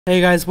Hey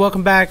guys,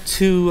 welcome back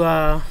to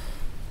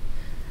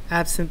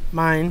Absent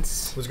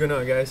Minds. What's going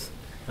on, guys?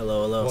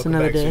 Hello, hello. It's Welcome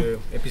another back day.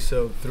 to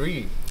episode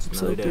 3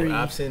 Episode day. 3.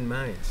 Absent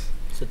Minds.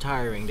 It's a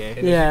tiring day.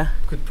 And Yeah. as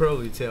you could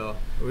probably tell,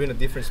 we're in a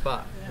different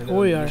spot. In the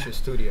We are. Venice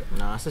studio.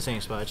 No, it's the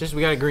same spot. Just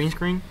we got a green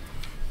screen.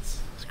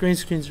 This green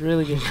screen's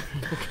really good.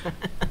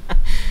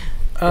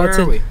 Where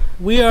are we?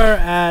 We are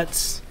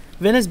at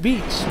Venice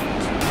Beach.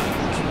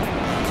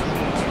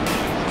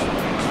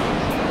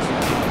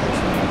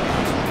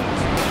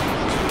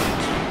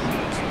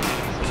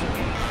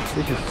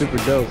 This is super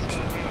dope.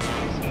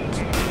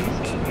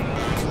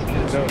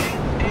 It's dope.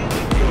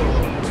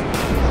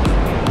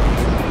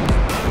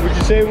 Would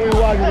you say we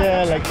walked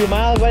like 2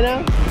 miles by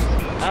now?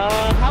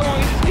 How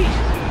long is this beach? I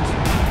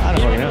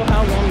You don't know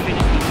how long we've been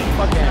in beach.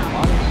 Fuck yeah.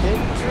 Long as shit.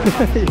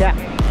 Yeah.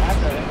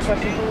 That's a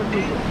question for the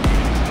people.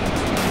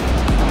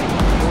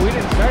 Well, we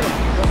didn't start it.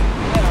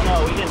 I don't know,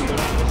 we didn't go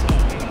down this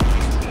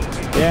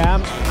side. Yeah,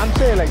 I'm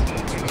saying like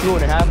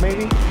 2.5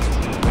 maybe.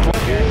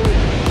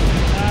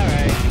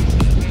 Alright.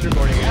 It's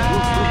recording it.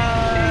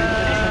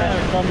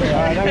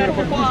 Alright, I'm gonna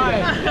put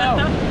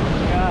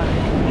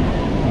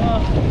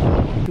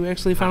We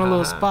actually found a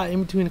little spot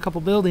in between a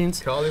couple buildings.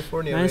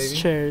 California, Nice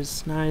baby.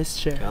 chairs, nice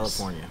chairs.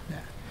 California.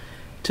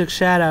 Took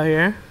Shad out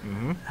here.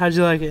 Mm-hmm. How'd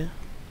you like it?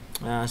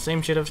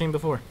 Same shit I've seen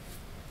before.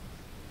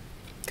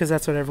 Because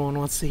that's what everyone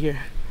wants to hear.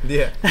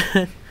 Yeah.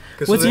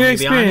 What's your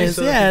experience?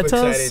 Yeah,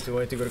 tell us. Excited to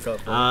want to go to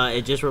California.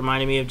 It just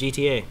reminded me of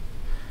GTA.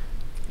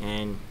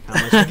 And how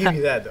I'll much give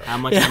you that though. how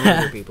much I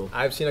murder people.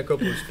 I've seen a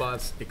couple of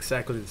spots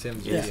exactly the same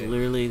as It's GTA.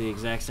 literally the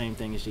exact same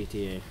thing as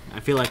GTA. I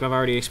feel like I've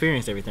already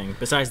experienced everything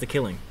besides the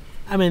killing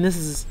I mean, this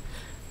is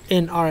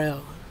in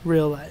RL,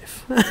 real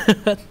life.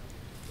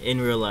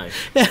 in real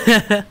life.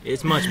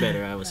 It's much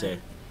better, I would say.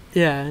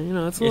 Yeah, you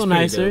know, it's a It's little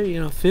pretty nicer. dope.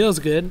 You know, feels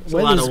good. It's a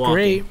lot Weather's of walking.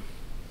 great.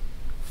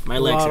 My A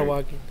legs lot of hurt.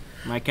 walking.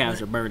 My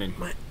calves are burning.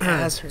 My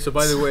ass hurts. So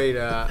by the way,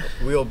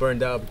 we all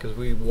burned out because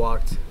we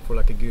walked for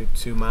like a good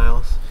 2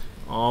 miles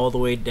All the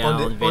way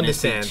down on the Venice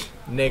sand Beach.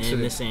 next to In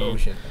the the sand.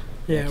 ocean.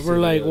 yeah, next we're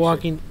to the like ocean.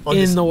 walking On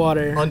the in s- the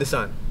water. on the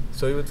sun.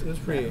 So it was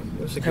pretty. It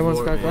was a good Everyone's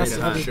walk, got man. glasses.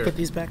 Yeah, I'll just sure. put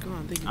these back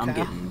on. Thank you, I'm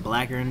Kyle. getting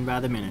blacker and by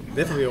the minute.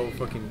 Definitely all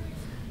fucking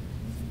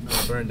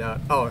burned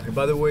out. Oh, okay,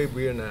 by the way,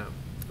 we're in a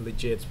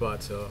legit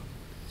spot, so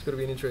it's gonna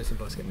be an interesting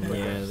basket. Yeah,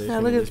 there's Yeah,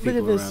 gonna- look there's at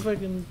people this around.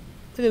 fucking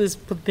look at this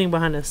thing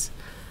behind us.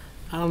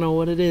 I don't know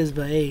what it is,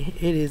 but hey,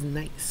 it is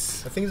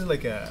nice. I think it's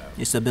like a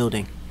It's a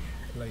building.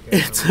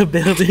 It's a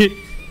building.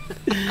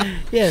 I would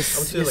yes,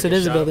 say yes, like it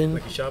is a shop- building.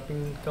 like a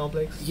shopping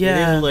complex. It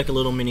Yeah, is like a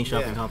little mini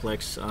shopping Yeah.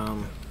 complex. I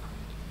don't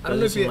know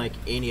Doesn't if seem you, like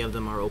any of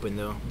them are open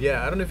though.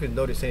 yeah, I don't know if you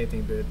noticed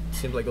anything, but it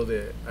seems like all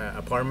the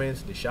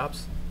apartments, the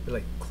shops, they're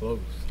like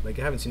closed. Like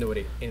I haven't seen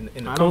nobody in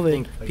the I don't COVID.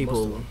 think Like people.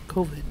 most of them.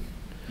 COVID.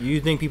 You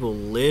think people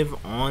live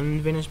on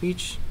Venice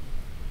Beach?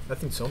 I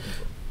think some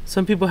people.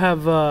 Some people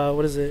have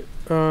what is it?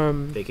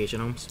 Vacation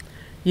homes?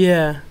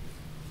 Yeah,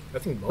 I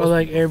think most. or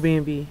like people.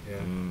 Airbnb Yeah.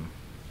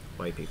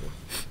 White people.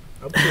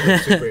 I would say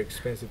like super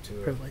expensive to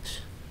privilege.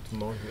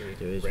 mostly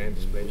Dude, rent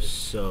this it's place.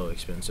 so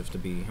expensive to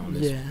be on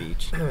this Yeah.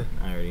 beach.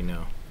 I already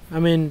know. I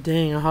mean,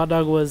 dang, a hot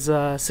dog was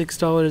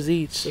 $6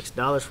 each.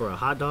 $6 for a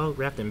hot dog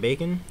wrapped in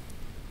bacon?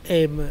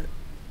 Hey, but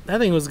that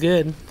thing was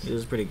good. It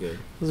was pretty good.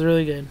 It was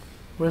really good.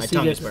 Where My else do you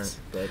tongue get is burnt.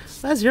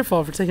 this? That's your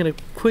fault for taking a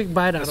quick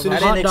bite out As of soon a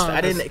as hot dog.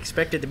 I didn't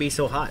expect it to be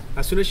so hot.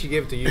 As soon as she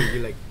gave it to you,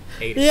 you like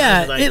ate it.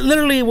 Yeah, was like- it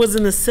literally was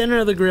in the center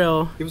of the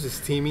grill, It was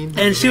steaming.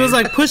 and she was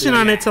like pushing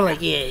on Yeah. it to like,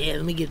 yeah,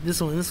 let me get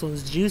this one. This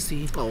one's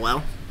juicy. Oh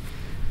well.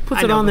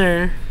 Puts I it know, on but-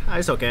 there.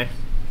 It's okay.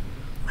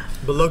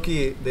 But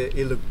lucky,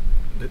 it looked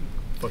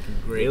fucking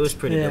great. It was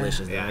pretty Yeah.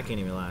 delicious though. Yeah. I can't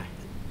even lie.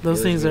 Those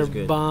It things was are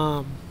good.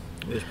 bomb.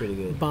 It was pretty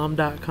good.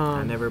 Bomb.com.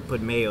 I never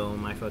put mayo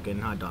on my fucking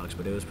hot dogs,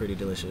 but it was pretty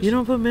delicious. You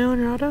don't put mayo on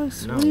your hot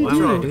dogs? No, What are you why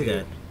would I doing? do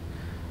that?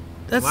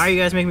 That's, Why are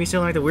you guys making me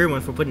sound like the weird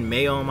one for putting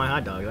mayo on my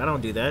hot dogs? I don't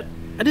do that.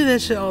 I do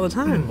that shit all the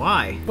time.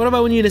 Why? What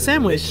about when you eat a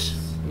sandwich?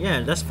 Yeah,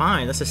 that's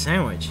fine. That's a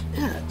sandwich.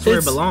 Yeah, That's where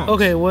it belongs.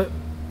 Okay,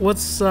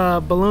 what's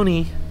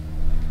bologna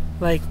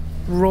like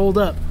rolled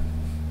up?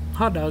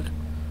 Hot dog.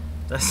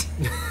 That's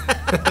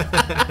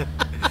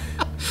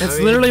That's I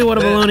mean, literally what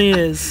a that- bologna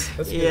is.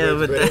 That's yeah,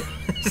 good,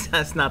 but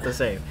that's not the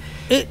same.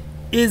 It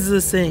is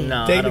the same.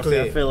 No, technically,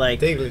 I feel like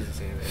technically it's the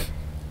same. Man.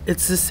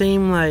 It's the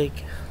same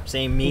like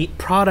same meat.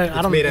 product.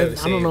 It's made out of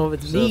the I don't same- know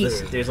if it's So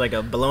meat. there's like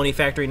a bologna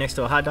factory next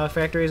to a hot dog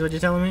factory. Is what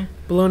you're telling me?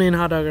 Bologna and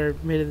hot dog are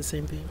made of the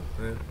same thing.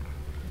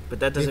 But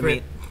that doesn't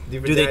Different- mean.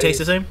 different Do they taste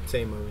the daddies, same?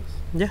 Same movies.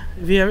 Yeah.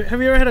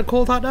 Have you ever had a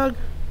cold hot dog?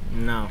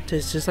 No.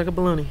 Tastes just like a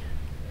bologna.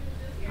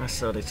 That's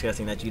so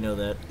disgusting that you know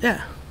that.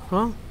 Yeah.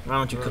 Well, Why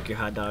don't you cook your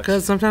hot dogs?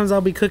 because sometimes I'll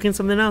be cooking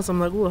something else. I'm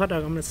like, ooh, hot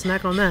dog. I'm gonna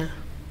snack on that.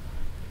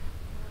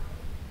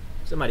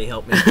 Somebody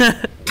help me.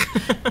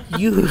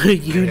 You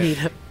need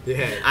help.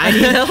 Yeah. I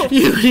need help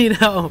You need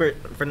help.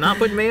 for not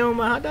putting mayo on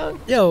my hot dog.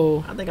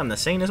 Yo, I think I'm the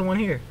sanest one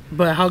here.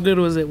 but how good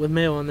was it with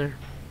mayo on there?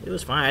 It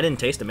was fine. I didn't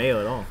taste the mayo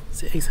at all.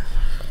 See,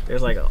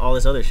 There's like all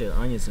this other shit,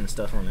 onions and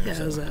stuff on there. yeah,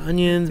 so it was like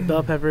onions,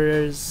 bell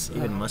peppers,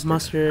 even mustard.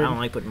 mustard. I don't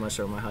like putting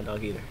mustard on my hot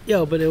dog either.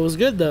 Yo, but it was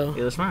good though.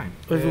 It was fine.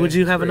 Would Yeah, would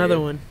you it's have pretty another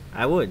good. one?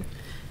 I would.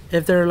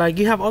 If they're like,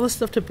 you have all this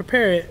stuff to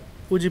prepare it,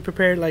 would you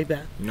prepare it like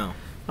that? No.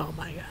 Oh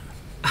my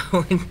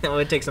god. I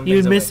would take some You're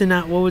things away. missing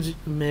out. What would you?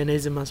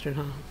 Mayonnaise and mustard,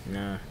 huh?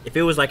 Nah. If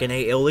it was like an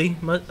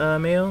aioli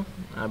mayo,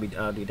 I'd be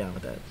down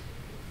with that.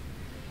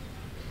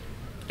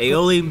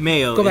 Aioli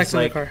mayo. Go back is to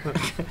like, the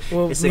car.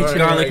 We'll it's meet like you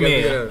garlic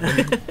there. mayo.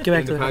 Get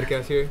back in to the the car.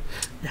 podcast here.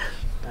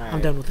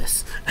 I'm done with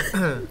this.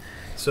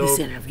 So This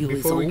interview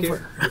is before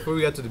over. before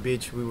we got to the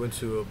beach, we went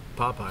to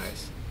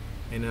Popeyes,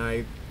 and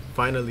I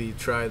finally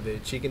tried the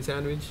chicken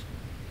sandwich.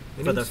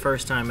 And For it the was-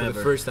 first time for ever.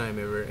 the first time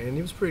ever, and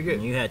it was pretty good.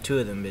 And you had 2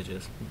 of them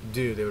bitches.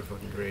 Dude, they were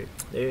fucking great.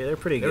 They're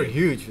pretty They were good.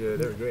 huge. They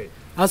were great.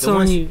 I was The telling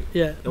ones- you,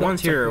 yeah. The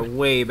ones here are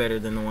way better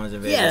than the ones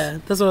in Vegas. Yeah,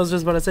 that's what I was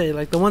just about to say.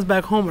 Like the ones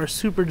back home are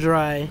super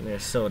dry, They're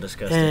so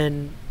disgusting.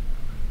 and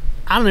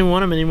I don't even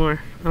want them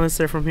anymore unless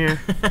they're from here.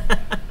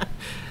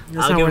 It's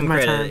I'll not give worth them my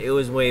credit. time. It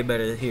was way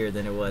better here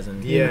than it was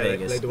in Yeah,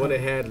 Vegas. like the one I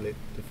had, like,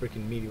 the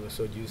freaking meat was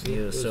so juicy.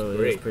 It was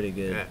great. pretty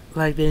good. Yeah.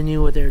 Like they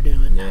knew what they were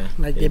doing. Yeah,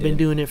 Like they they've been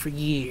did. doing it for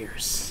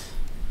years.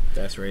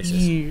 That's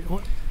racist.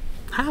 What?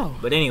 How?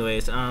 But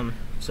anyways, so Whoever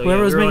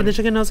yeah, was we were making on- the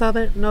chicken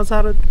knows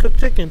how to cook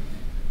chicken.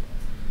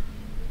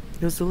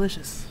 It was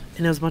delicious,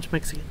 and it was a bunch of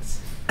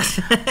Mexicans.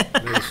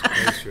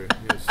 That is true.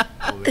 It was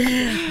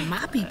always-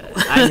 My people.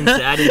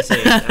 I didn't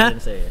say it. I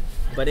didn't say it.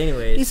 But He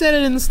anyways, said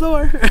it in the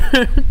store.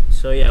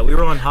 so yeah, we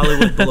were on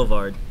Hollywood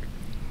Boulevard,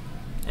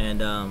 and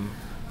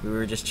we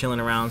were just chilling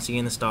around,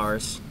 seeing the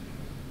stars.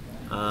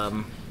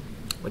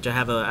 Which I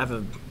have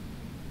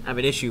an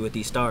issue with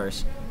these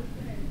stars.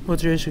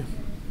 What's your issue?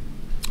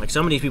 Like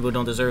some of these people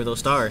don't deserve those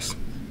stars.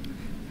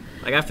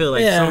 Like I feel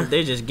like Yeah.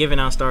 they're just giving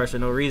out stars for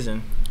no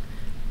reason.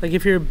 Like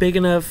if you're a big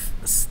enough,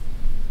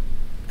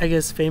 I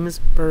guess, famous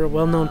or a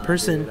well-known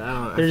person, dude,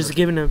 I they're just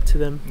giving them to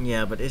them.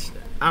 Yeah, but I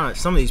don't know.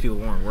 Some of these people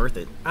weren't worth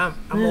it. I'm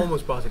Yeah.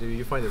 almost positive if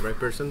you find the right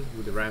person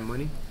with the right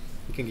money,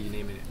 you can get your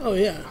name in it. Oh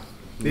yeah.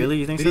 Really,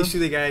 you think Did so? you see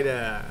the guy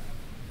that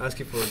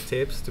asking for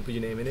tips to put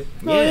your name in it?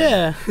 Oh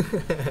yeah.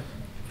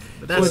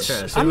 But that's Which,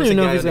 trash. I don't There was even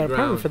a know guy if he's on got the a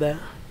permit ground. for that.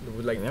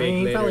 With like I mean,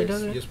 fake he probably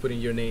letters, does it. just putting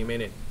your name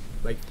in it,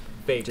 like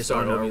fake. Just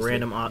start, on a obviously.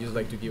 random Just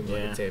like to give him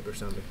like yeah. a tip or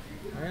something.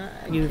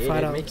 Give you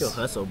 $5. Make you a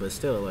hustle, but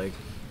still, like,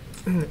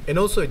 And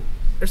also,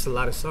 there's a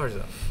lot of stars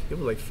though. There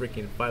were like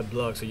freaking 5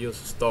 blocks of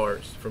just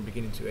stars from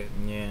beginning to end.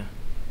 yeah,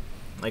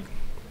 like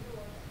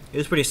it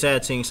was pretty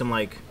sad seeing some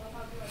like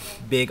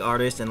big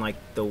artists in like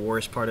the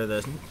worst part of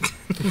the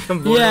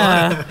boardwalk.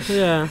 Yeah,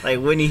 yeah. Like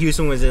Whitney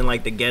Houston was in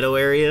like the ghetto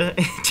area.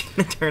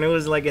 Tina Turner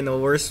was like in the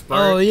worst spot.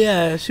 Oh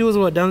yeah, she was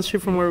what, down the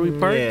street from where we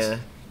parked? Yeah,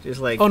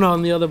 just like Oh no,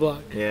 on the other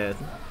block. yeah,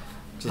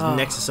 just Oh.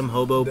 next to some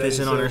hobo That is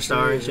pissing so on her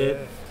star true, and shit.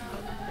 yeah.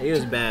 It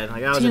was bad.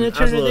 Like I was, Tina I was a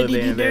Turner, little they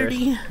bit did embarrassed.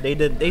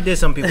 dirty. They did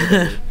some people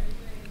dirty.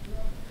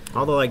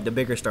 Although like the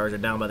bigger stars are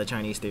down by the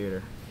Chinese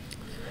theater,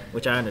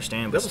 which I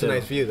understand. That But was still, a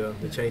nice view though.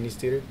 The Chinese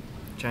theater.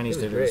 Chinese It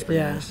was theater was great. pretty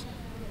Yeah. nice.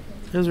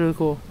 It was really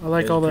cool. I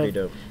like It was all pretty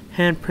the dope.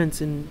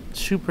 handprints and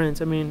shoe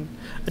prints. I mean,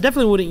 I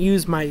definitely wouldn't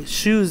use my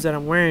shoes that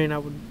I'm wearing. I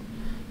would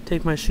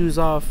take my shoes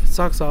off,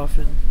 socks off,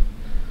 and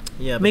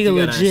Yeah, but Make you it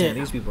gotta understand, legit.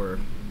 these people are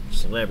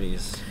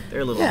celebrities. They're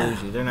a little yeah.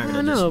 bougie. They're not I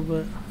gonna know, just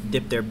but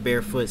dip their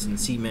bare foots in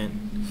cement.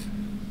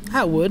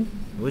 I would.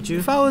 Would you?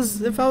 If I was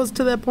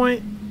to that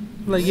point,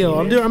 like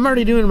yo, Yeah. I'm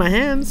already doing my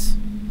hands.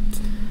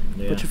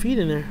 Yeah. Put your feet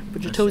in there.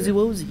 Put your That's toesy true.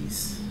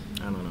 woesies.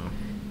 I don't know.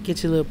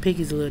 Get your little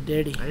piggies a little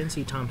dirty. I didn't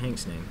see Tom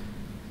Hanks' name.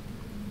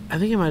 I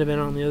think it might have been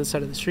on the other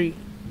side of the street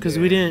because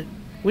Yeah. we didn't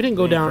go We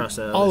didn't down cross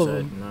the all of other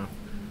them side, No.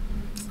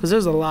 because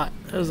there's a lot.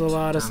 There's a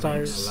lot of Tom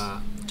Hanks. stars. A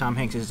lot. Tom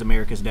Hanks is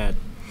America's dad.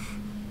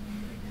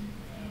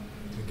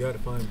 You gotta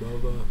find blah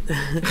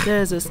blah.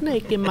 There's a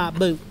snake in my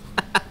boot.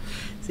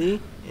 See?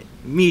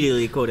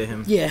 Immediately quoted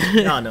him. Yeah.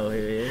 Y'all know who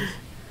he is.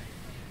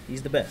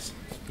 He's the best.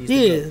 He's He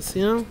the GOAT. is,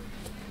 you know.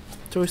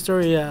 Toy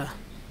Story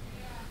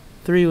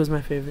 3 was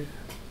my favorite.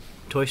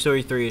 Toy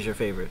Story 3 is your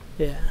favorite.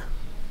 Yeah.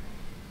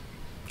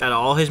 Out of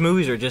all his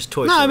movies or just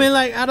Toy No, Story? I mean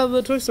like out of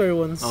the Toy Story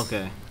ones.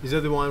 Okay. Is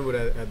that the one where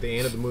at the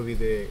end of the movie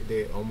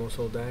they almost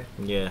all die?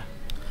 Yeah.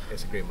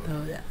 That's a great movie.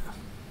 Oh yeah.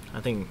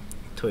 I think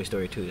Toy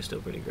Story 2 is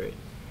still pretty great.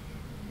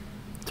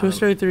 Toy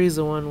Story 3 is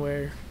the one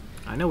where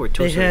I know where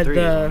Toy they Story had 3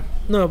 is.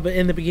 no, but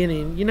in the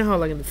beginning, you know how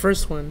like in the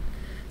first one,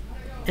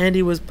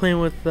 Andy was playing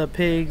with the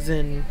pigs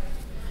and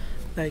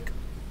like,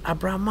 I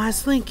brought my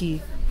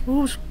slinky.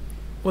 Who's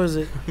what is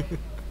it?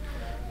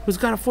 Who's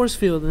got a force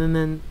field? And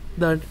then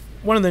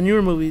one of the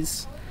newer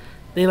movies,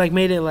 they like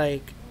made it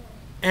like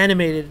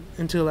animated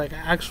into like an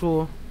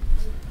actual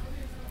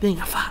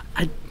thing.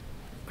 I'm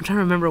trying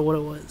to remember what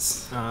it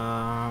was.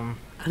 I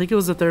think it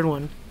was the third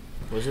one.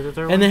 Was it the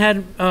third one? And they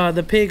had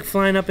the pig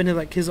flying up into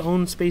like his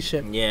own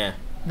spaceship. Yeah.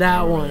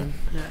 That remember one.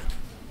 Yeah.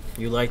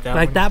 You like that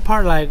Like one? that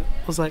part, like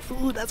was like,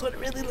 ooh, that's what it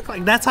really looked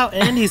like. That's how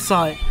Andy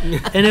saw it,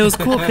 and it was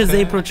cool because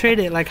they portrayed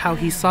it like how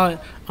he saw it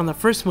on the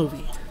first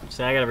movie.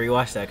 See, I gotta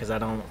rewatch that because I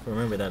don't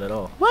remember that at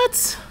all.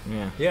 What?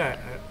 Yeah. Yeah,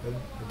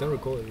 I don't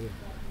recall it. Yeah.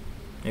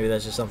 Maybe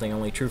that's just something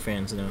only true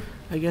fans know.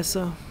 I guess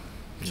so.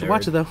 You should Nerd.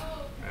 watch it though.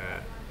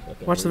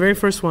 Fucking Watch the weird. very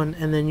first one,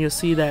 and then you'll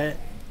see that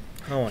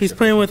I'll watch he's the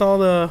playing first with all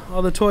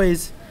the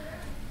toys,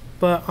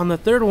 But on the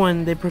third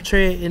one, they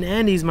portray it in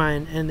Andy's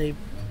mind, and they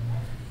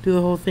do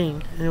the whole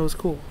thing, and it was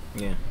cool.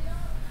 Yeah.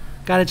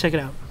 Gotta check it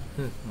out.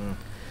 Mm.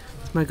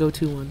 It's my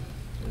go-to one.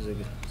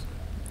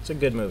 It's a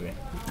good movie.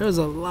 There was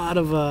a lot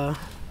of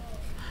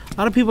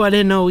people I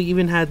didn't know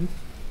even had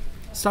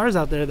stars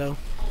out there though.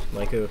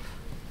 Like who?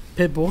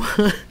 Pitbull.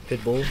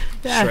 Pitbull?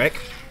 Yeah. Shrek?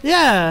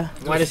 Yeah.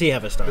 Why does he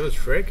have a star? It was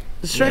Shrek.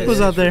 Shrek Yeah,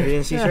 was out there. You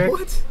didn't see Yeah. Shrek?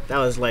 What? That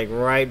was like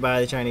right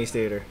by the Chinese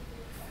theater.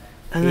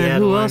 And He then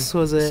had who one. else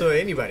was it? So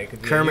anybody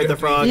could do Kermit it. the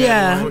Frog.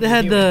 Yeah, they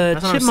had the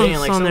That's what I'm saying. chipmunks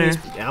Like on some there.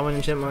 of these Alvin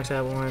and Chipmunks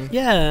had one.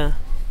 Yeah.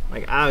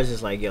 Like I was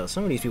just like, yo,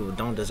 some of these people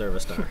don't deserve a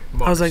star.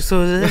 I was like,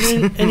 so is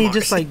it any Mars.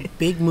 just like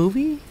big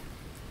movie?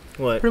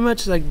 What? Pretty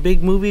much like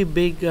big movie,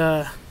 big.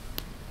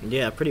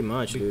 Yeah, pretty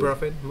much, Big dude.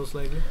 Profit, most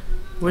likely.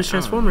 Where's I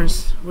don't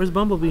Transformers? Where's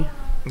Bumblebee?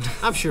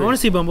 I'm sure. I want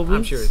to see Bumblebee.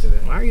 I'm sure it's in there.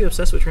 Why are you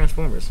obsessed with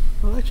Transformers?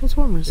 I like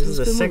Transformers. This It's is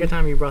a the good second movie.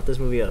 time you brought this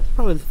movie up.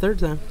 Probably the third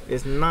time.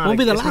 It's not. Won't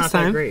be the it's last not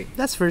that time. great.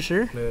 That's for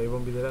sure. Yeah, it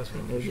won't be the last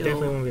one. It Yo,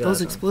 definitely won't be the those last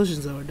time.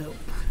 explosions though are dope.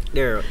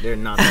 They're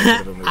not that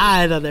good of a movie.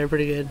 I thought they were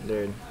pretty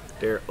good.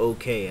 They're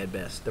okay at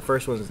best. The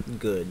first one's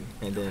good,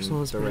 and then First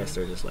one was the pretty rest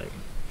are just like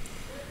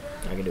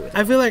I can do it.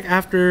 I feel like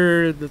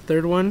after the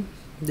third one,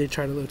 they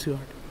tried a little too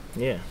hard.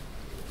 Yeah,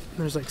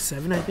 There's like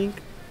 7, I think.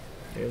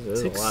 there's a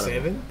 6, lot of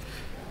them. 7?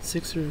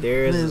 6 or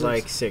There's there's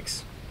like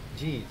 6.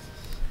 Jeez.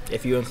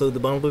 If you include the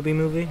Bumblebee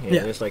movie,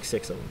 Yeah. there's like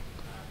 6 of them.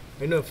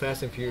 I know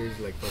Fast and Furious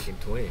is like fucking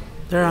 20.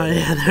 they're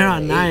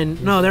on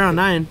 9. No, they're on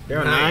 9. They're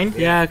on 9? 9.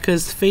 Yeah,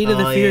 because Fate of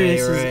the Oh, yeah, Furious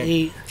you're is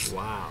right. 8.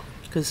 Wow.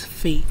 Because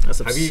Fate. That's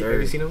Have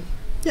absurd. you seen them?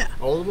 Yeah.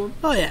 All of them?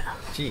 Oh yeah.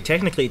 Gee.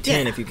 Technically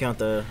 10 Yeah. if you count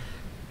the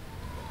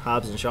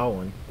Hobbs and Shaw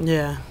one.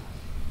 Yeah.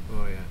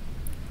 Oh yeah.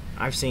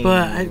 I've seen.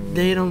 But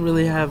they don't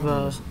really have.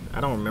 I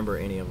don't remember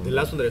any of them. The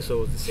last one that I saw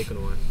was the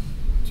second one.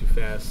 Too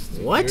Fast.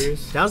 Too What?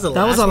 Furious. That was the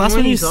That last was the last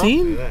one you saw?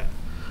 seen? Yeah.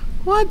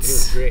 What? It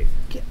was great.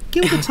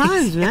 Get with the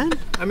times, man.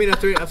 I mean,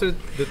 after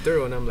the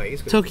third one, I'm like,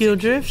 it's gonna be Tokyo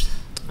the same shit.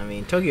 Drift. I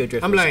mean, Tokyo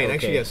Drift. I'm was lying. okay.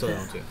 Actually, I saw that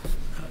one too.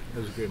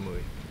 That was a great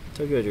movie.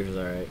 Tokyo Drift was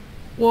alright.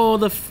 Well,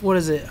 what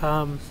is it?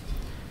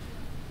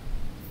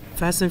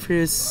 Fast and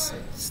Furious.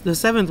 The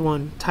 7th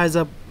one ties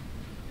up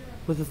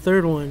with the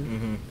third one,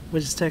 Mm-hmm.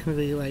 which is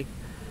technically like,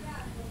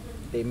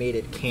 They made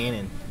it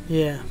canon,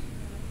 yeah.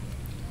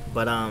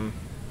 but I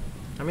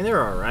mean, they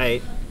were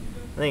alright.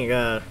 I think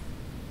the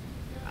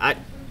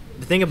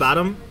thing about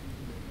them,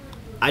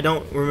 I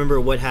don't remember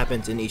what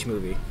happens in each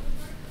movie.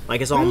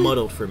 Like it's all Really?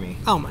 muddled for me.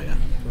 Oh my god.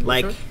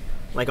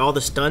 Like all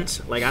the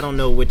stunts. Like I don't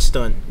know which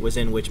stunt was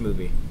in which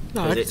movie.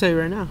 No, 'Cause I can tell you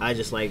right now. I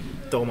just like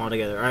throw them all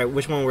together. All right,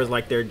 which one was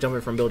like they're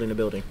jumping from building to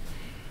building?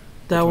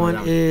 That Which one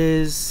one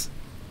is is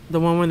the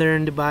one when they're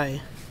in Dubai.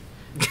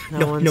 That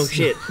No one's-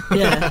 shit.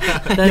 Yeah,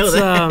 that's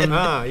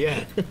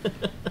Yeah.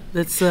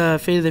 that's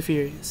Fate of the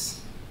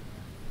Furious.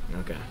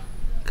 Okay.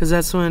 Because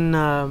that's when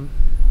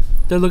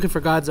they're looking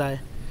for God's Eye,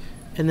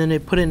 and then they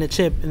put it in a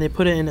chip, and they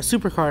put it in a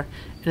supercar,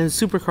 and in the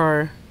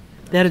supercar,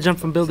 they had to jump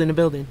from building to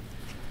building.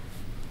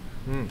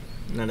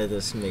 None of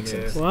this makes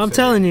Yeah. sense. Well, I'm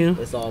telling you,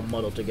 It's all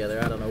muddled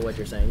together. I don't know what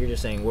you're saying. You're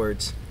just saying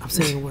words. I'm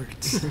saying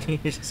words. You're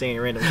just saying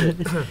random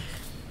shit.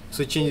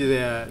 So changing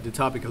the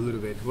topic a little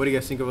bit. What do you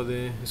guys think about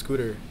the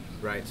scooter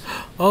rides?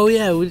 Oh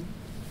yeah, we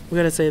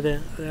gotta say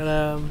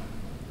that.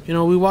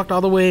 We walked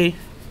all the way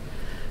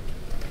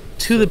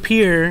to the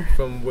pier.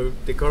 From where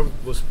the car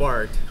was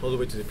parked all the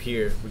way to the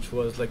pier, which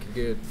was like a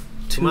good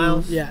 2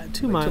 miles. Yeah,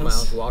 2 Like miles. 2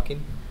 miles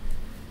walking.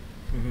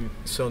 Mm-hmm.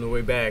 So on the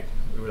way back,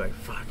 we were like,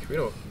 "Fuck, we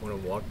don't want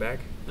to walk back."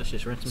 Let's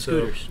just rent some So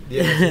scooters.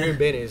 yeah, so here in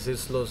Venice,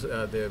 there's those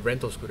the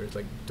rental scooters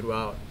like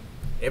throughout,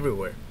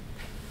 everywhere.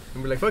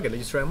 And we're like, "Fuck it,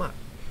 let's just try them out."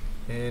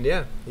 And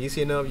yeah,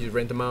 easy enough. You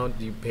rent them out.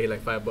 You pay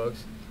like $5,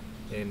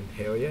 and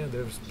hell yeah,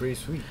 they're pretty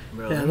sweet.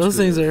 Bro, Yeah, them those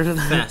things scooters are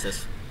fast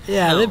as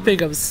Yeah, they hell,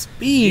 pick up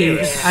speed.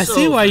 Yeah, I so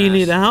see why you fast.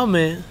 need a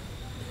helmet.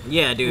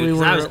 Yeah, dude. We 'cause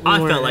weren't-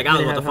 I we felt like I was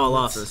didn't about to have fall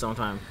off helmets. at some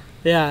time.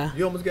 Yeah,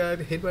 You almost got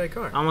hit by a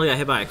car. I almost got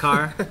hit by a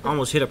car. I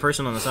almost hit a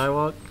person on the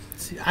sidewalk.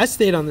 see, I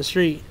stayed on the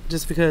street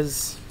just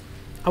because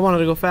I wanted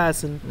to go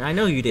fast, and And I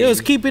know you did. it was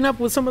keeping up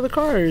with some of the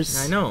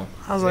cars. I know.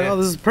 I was like, Yeah. "Oh,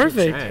 this is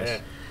perfect." Trash.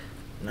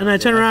 Yeah. And I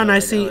turn around and I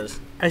felt like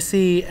I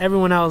see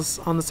everyone else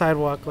on the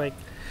sidewalk like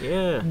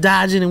Yeah.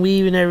 dodging and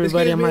weaving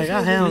everybody. I'm like,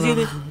 "Oh hell You see no!"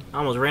 this? I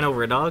almost ran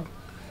over a dog.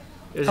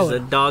 There's Oh, just a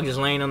yeah. dog just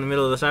laying on the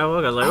middle of the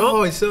sidewalk. I was like, Oh,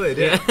 oh. I saw it.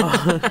 Yeah.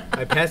 Yeah.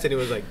 I passed it. It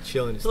was like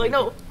chilling. It's like,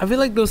 no. I feel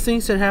like those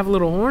things should have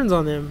little horns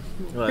on them.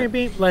 What? Beep,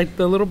 beep, like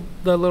the little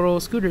I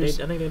scooters.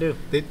 think they do.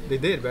 They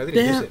did, but I didn't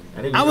They use have- it.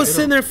 I didn't I use was it.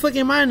 sitting there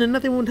flicking mine and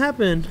nothing would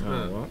happen. Oh,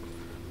 well.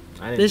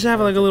 I didn't- They should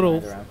have I like a didn't little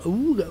turn mine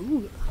around. ooga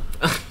ooga.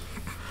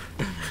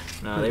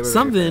 No, they were very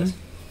something. fast.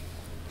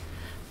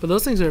 But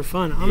those things are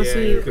fun.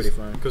 Honestly, Pretty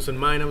fun. Because on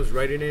mine, I was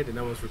riding it and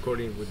I was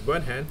recording with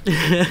one hand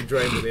and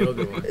driving with the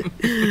other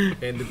one.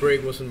 And the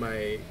brake wasn't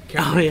my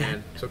camera Oh, yeah.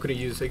 hand, so I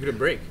couldn't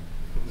brake.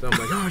 So I'm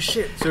like, oh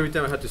shit. So every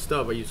time I had to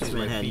stop, I used to This use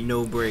man my had feet.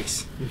 no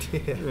brakes.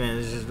 Yeah. Man,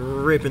 it's just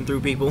ripping through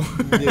people.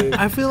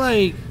 I feel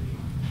like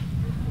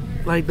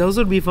those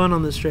would be fun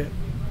on the strip.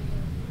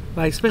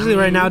 Like especially I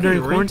mean, right now you can during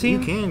rent- quarantine.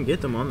 You can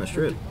get them on the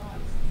strip.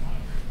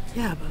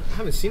 Yeah, but I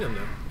haven't seen them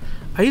though.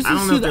 I used I to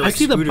don't know see if the, they're I like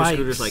see the bikes.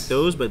 scooters like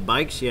those, but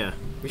bikes, yeah.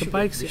 The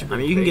bikes, yeah. I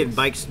mean, you can get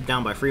bikes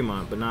down by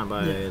Fremont, but not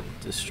by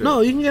the strip.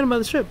 No, you can get them by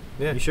the strip.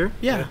 Yeah. You sure?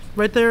 Yeah,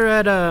 right there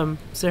at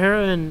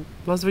Sahara and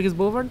Las Vegas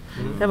Boulevard.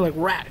 They have like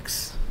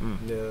racks.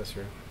 Yeah, that's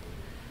true.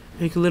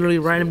 And you can literally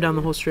ride them down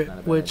the whole strip. Not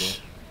a bad Which,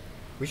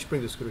 We should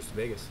bring the scooters to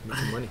Vegas. Make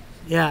some money.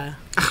 yeah,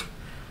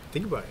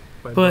 Think about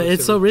it. but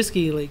it's so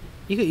risky. Like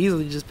you could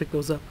easily just pick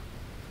those up.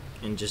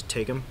 And just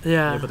take them.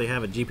 Yeah. But they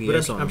have a GPS But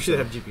on them. I'm sure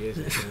they so have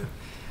GPS. Yeah.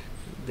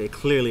 They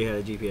clearly had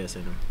a GPS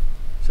in them.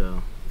 So Yeah,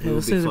 we would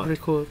those be things are fucked.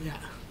 pretty cool. Yeah.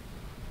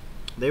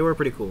 They were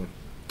pretty cool.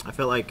 I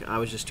felt like I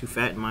was just too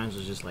fat and mine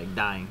was just like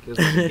dying. It was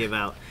like to give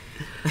out.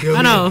 Kill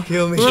I know.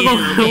 Kill me. We're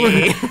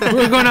going,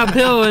 we're going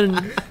uphill,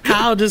 and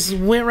Kyle just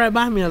went right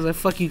by me. I was like,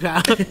 "Fuck you,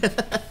 Kyle."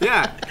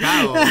 Yeah.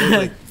 Kyle was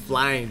like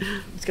flying.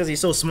 It's because he's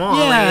so small.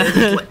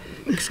 Yeah.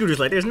 Scooter's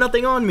like, there's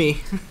nothing on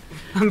me.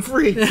 I'm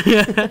free.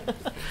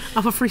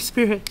 I'm a free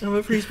spirit. I'm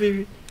a free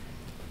spirit.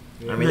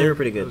 Yeah. I mean, they were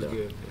pretty good That though.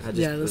 was good. I just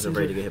Yeah, those was things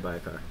afraid were- to get hit by a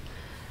car.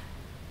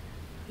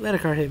 Let a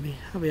car hit me.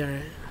 I'll be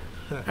alright.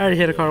 I already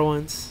hit a car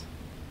once.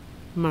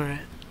 I'm alright.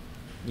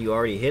 You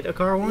already hit a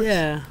car once?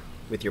 Yeah.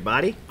 With your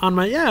body? On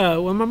my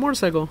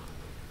motorcycle.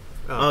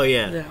 Oh,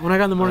 yeah. Yeah. When I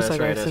got on the Oh, that's motorcycle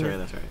right, that's accident. right,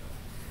 that's right.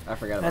 I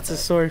forgot about That's a that.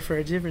 story for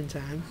a different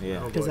time.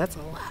 Yeah. Oh, Because boy. that's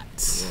a lot.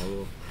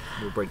 Yeah,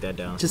 we'll break that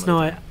down. Just some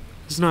know other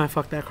I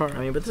fucked that car. time.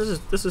 I mean, but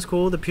this is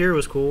cool. The pier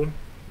was cool,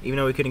 even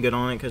though we couldn't get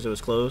on it because it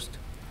was closed,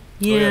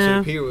 Oh, yeah, so Yeah.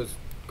 the pier was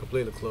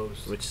completely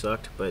closed. which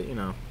sucked. But you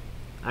know,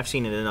 I've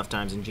seen it enough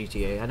times in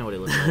GTA. I know what it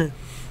looks like.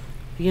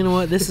 You know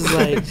what? This is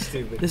like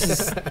Stupid. this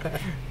is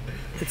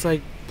it's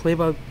like play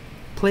by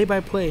play.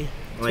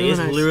 Like really it's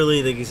nice.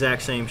 literally the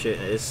exact same shit.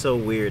 It's so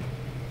weird.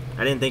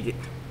 I didn't think it.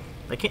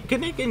 Like,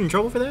 couldn't they get in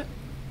trouble for that?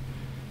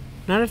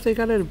 Not if they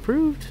got it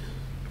approved.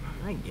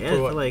 I guess.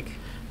 what? But like,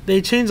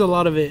 They changed a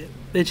lot of it.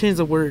 They changed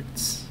the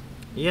words.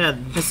 yeah,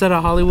 Instead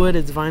of Hollywood,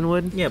 it's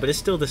Vinewood. yeah, but it's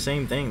still the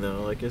same thing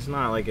though. Like, it's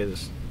not like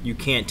it's you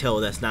can't tell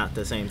that's not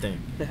the same thing.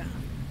 Yeah.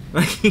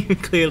 Like you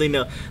clearly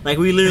know. Like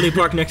we literally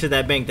park next to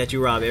that bank that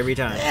you rob every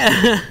time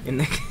Yeah. in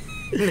the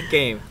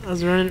game. I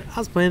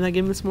was playing that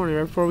game this morning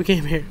right before we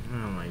came here. Oh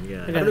my I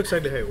god. don't know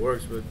exactly how it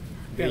works, but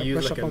they Gotta use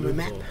brush like a up on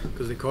my loophole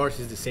because the cars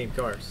is the same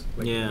cars,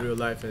 like Yeah. in real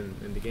life and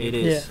in the game. It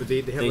is. Yeah. But they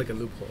have They- like a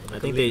loophole. I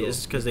Like think a they legal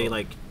it's because they loophole.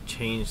 like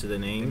changed the the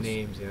names.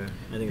 names, yeah.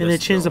 I think And they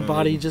that's changed the only-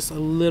 body just a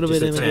little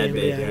just bit a in the tad game.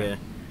 bit. Yeah. Yeah.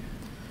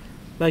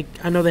 Like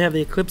I know they have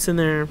the Eclipse in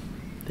there.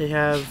 They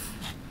have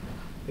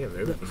They have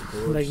everything.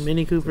 like Fords,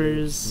 Mini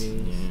Coopers,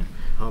 Minis, Yeah.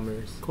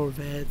 Hummers,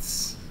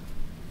 Corvettes.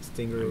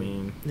 Stingray. I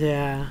mean,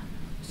 Yeah.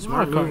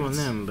 smart lot of move on cars.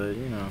 them, but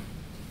you know,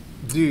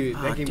 dude,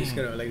 Ah, that game is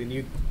damn. gonna like the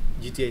new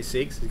GTA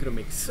 6 is gonna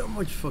make so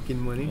much fucking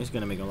money. it's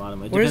gonna make a lot of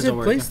money. Where is Depends it on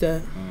where placed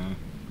at?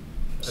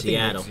 I think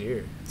Seattle. next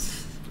year.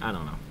 I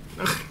don't know.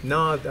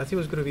 No, I think it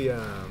was gonna be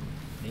England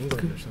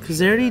or something. Because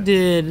they already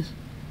did.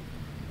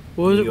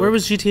 What was New it, where York.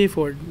 was GTA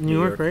for? New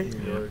York, right?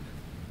 New York,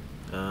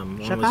 One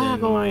was in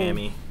Chicago.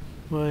 Miami.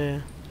 Oh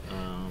yeah.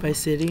 Um, Vice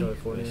City.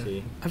 California. Vice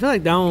City. I feel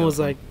like that one was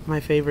like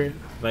my favorite.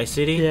 Vice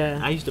City. Yeah.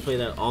 I used to play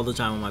that all the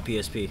time on my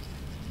PSP.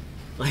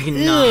 Like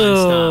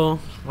nonstop. Ew.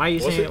 Why are you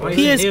Was saying? it- Why are you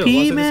saying ew? Was it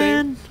PSP, the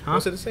man. Huh?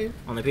 Was it the same?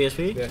 On the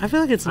PSP? Yeah. I feel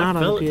like it's I not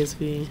on the felt-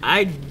 PSP.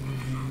 I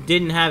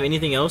didn't have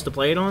anything else to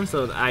play it on,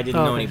 so I didn't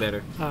Oh, know okay. any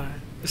better. Alright.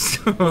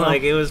 So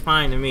like it was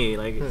fine to me.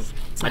 Like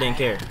I didn't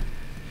care.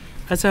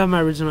 I still have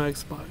my original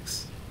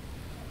Xbox.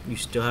 You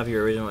still have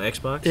your original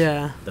Xbox?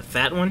 Yeah. The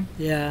fat one?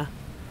 Yeah.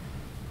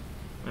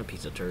 That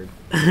piece of turd.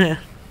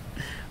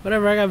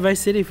 Whatever. I got Vice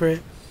City for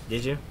it.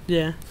 Did you?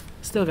 Yeah.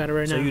 Still got it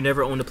right So now. you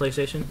never owned a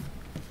PlayStation?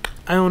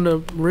 I owned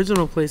the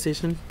original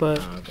PlayStation, but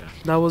Oh, okay.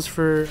 that was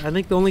for. I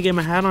think the only game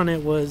I had on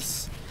it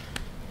was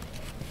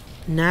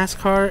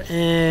NASCAR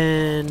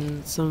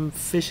and some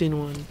fishing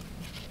one.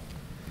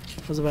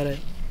 That was about it.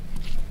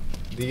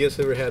 Do you guys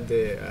ever had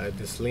the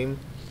slim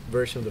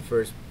version of the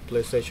first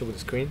PlayStation with the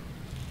screen?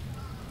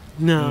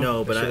 No.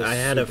 No, but That shit I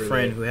is had a super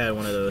friend lit. who had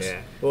one of those.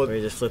 Yeah. Well, Where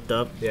he just flipped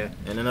up. yeah.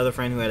 And another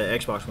friend who had an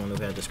Xbox one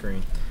who had the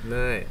screen.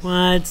 Nice.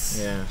 What?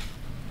 Yeah.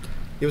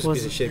 It was a Was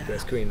piece of it- shit, that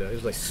screen though. It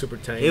was like super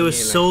tiny. It was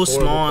and, like, so horrible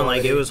small and like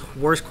it quality. was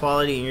worse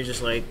quality and you're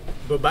just like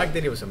But back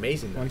then it was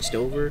amazing. Though. hunched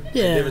over.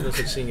 Yeah. There was no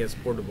such thing as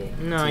portable.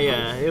 No, TVs.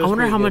 yeah. It was I wonder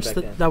pretty how good much back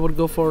then. that would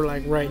go for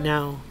like right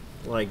now.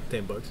 Like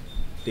 $10.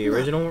 the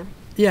original one?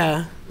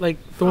 Yeah, like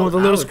the one with the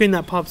I little would- screen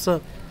that pops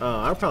up.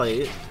 I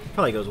probably it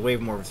probably goes way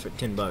more for $10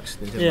 than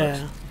 $10.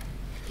 Yeah,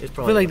 It's I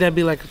probably feel like that'd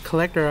be like a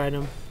collector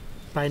item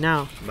by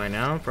now. by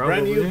now Brand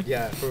probably. new?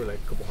 Yeah, probably like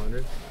a couple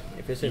hundred.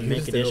 If it's in You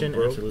mint just still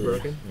condition, absolutely.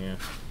 broken? Yeah.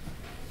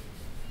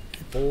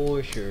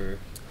 For sure.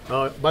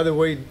 By the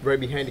way, right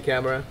behind the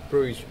camera,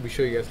 probably we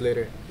show you guys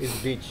later, is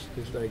the beach.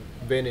 It's like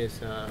Venice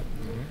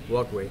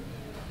walkway.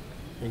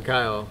 And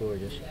Kyle,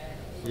 Gorgeous.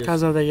 just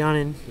Kyle's out there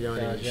yawning.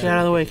 yawning. Get out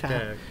of the way, Kyle.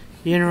 Yeah.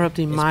 You're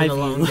interrupting It's my been a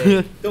long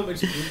view. day.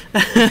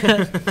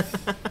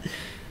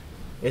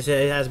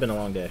 It has been a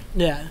long day.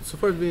 Yeah, So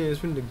far, it's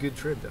been a good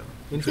trip, though.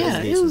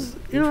 Interesting. yeah, it was.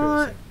 You know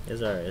what? Interesting.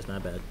 It's alright. It's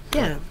not bad.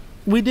 Yeah,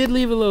 we did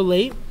leave a little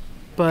late,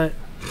 but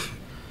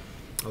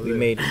I'll We live.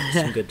 made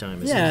some good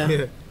time. Yeah.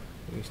 Yeah.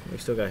 We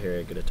still got here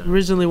at a good time.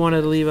 Originally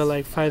wanted to leave at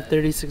like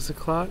 5:30, 6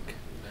 o'clock.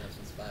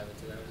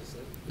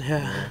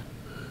 Yeah.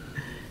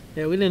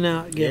 Yeah, we did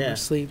not get Yeah. much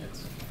sleep.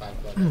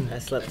 I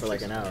slept for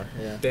like an hour.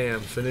 Yeah.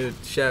 Damn, so neither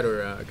Shad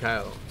or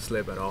Kyle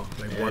sleep at all.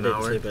 Like Yeah, 1 I didn't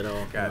hour. sleep at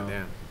all. God no.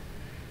 damn.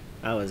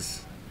 I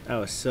was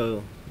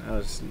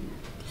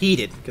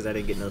heated because I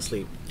didn't get no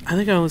sleep. I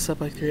think I only slept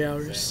like 3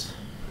 hours.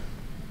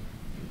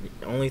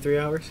 Only 3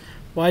 hours?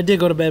 Well, I did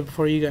go to bed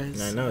before you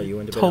guys. I know you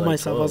went to bed. Told at like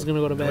myself I was 12.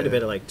 gonna go to I went to bed.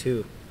 bed at like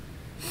 2.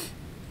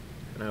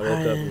 And I woke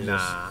up. And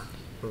Nah.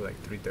 Probably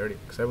like 3:30.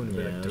 Because I wouldn't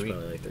Yeah, be it like was 3.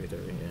 probably like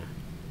 3:30.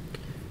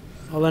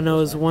 Yeah. All I know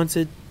is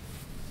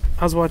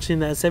I was watching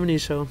that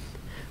 70s show.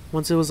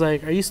 Once it was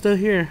like, "Are you still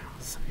here?" I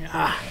was like,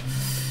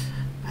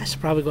 I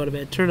should probably go to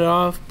bed. Turned it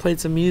off, played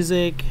some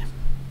music.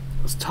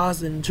 Was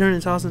tossing and turning,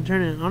 tossing and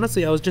turning.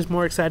 Honestly, I was just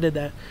more excited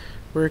that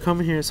we were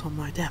coming here. So I'm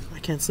like, damn, I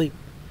can't sleep.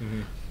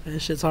 Mm-hmm.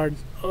 This shit's hard.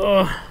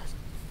 Ugh.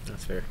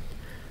 That's fair.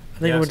 I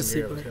think I went to same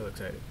here. sleep. I was Like,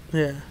 hell excited.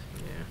 yeah,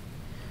 Yeah.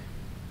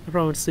 I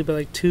probably went to sleep at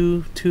like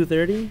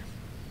 2:30.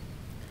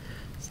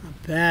 It's not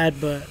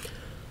bad, but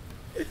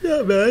It's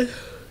not bad.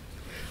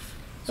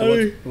 So I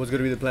mean- what's going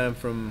to be the plan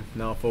from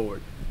now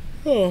forward?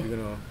 oh, We're going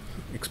to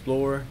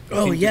explore? Oh,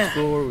 continue to yeah.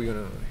 Explore? We're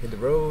going to hit the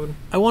road?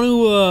 I want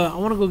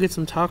to go get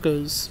some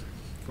tacos.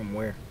 From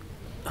where?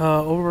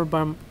 Over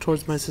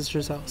towards my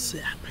sister's house.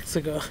 Yeah,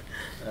 Mexico. Oh,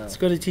 Let's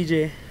go to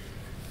TJ. I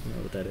don't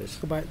know what that is.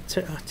 Go by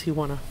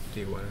Tijuana.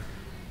 Tijuana.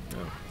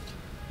 Oh.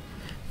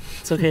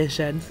 It's okay,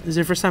 Shad. This is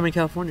your first time in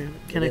California.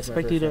 Can't It is my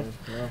expect you to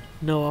first time.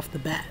 know off the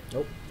bat.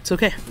 Nope. It's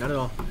okay. No, not at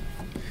all.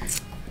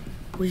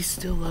 We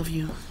still love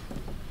you.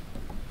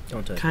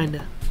 Don't touch me.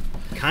 Kinda.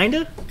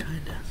 Kinda?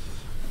 Kinda.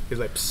 He's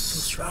like,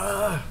 psst,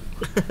 ah.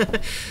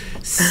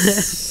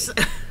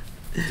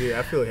 Dude,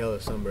 I feel hella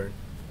sunburned.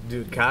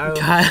 Dude, Kyle.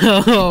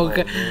 Kyle. Oh,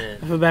 Okay. man.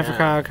 I feel bad for Yeah.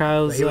 Kyle. Like,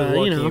 Kyle's, he was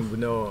walking you know. with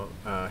no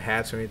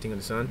hats or anything in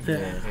the sun. Yeah.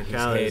 And his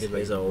Kyle head is,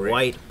 like is a red.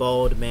 white,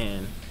 bald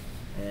man.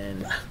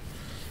 And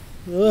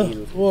Ugh. he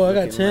Whoa, I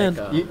got looking 10.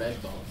 like, You- he's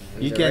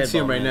You a can't red see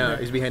him ball right man. now.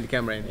 He's behind the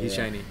camera and he's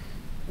Yeah. shiny.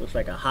 Looks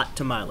like a hot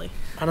tamale.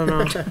 I don't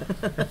know.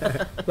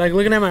 Like,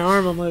 looking at my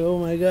arm, I'm like, oh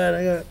my god,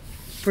 I got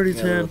pretty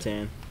Got a little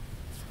tan. tan.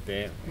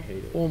 Damn, I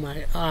hate it. Oh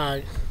my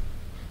god.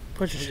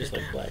 Put your You just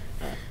shit look down.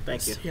 black.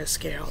 Thank you. Yeah,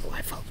 scare all the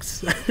white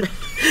folks.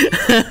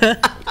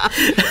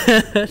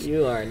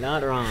 You are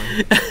not wrong.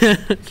 Yeah,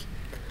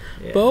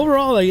 But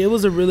overall, like, it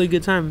was a really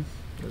good time.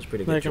 it was a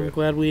pretty good Like, I'm trip.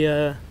 glad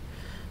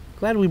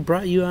we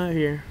brought you out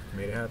here.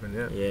 Made it happen,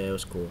 yeah. Yeah, it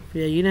was cool.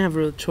 Yeah, you didn't have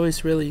a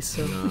choice really,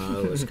 so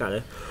No, it was kind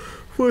of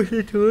forced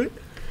into it.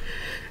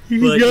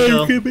 But, you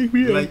know, can't make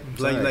me Like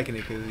Sorry. liking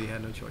it because he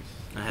had no choice.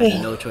 I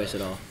had no choice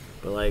at all.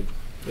 But like,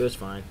 it was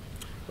fine.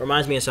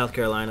 Reminds me of South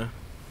Carolina,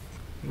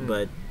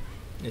 but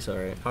it's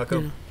alright. How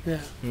come? Yeah.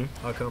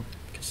 How come?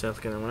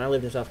 South Carolina. When I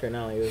lived in South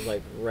Carolina, it was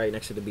like right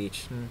next to the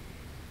beach,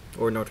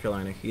 or North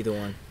Carolina, either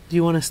one. Do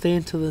you want to stay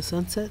until the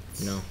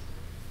sunsets? No,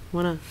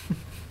 Why not?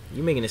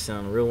 you're making it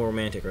sound real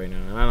romantic right now,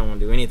 and I don't want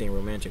to do anything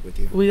romantic with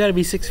you. We gotta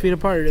be 6 feet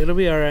apart. It'll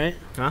be alright.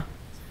 Huh?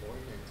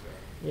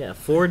 Yeah,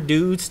 4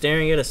 dudes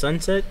staring at a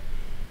sunset.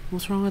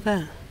 What's wrong with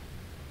that?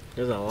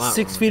 There's a lot.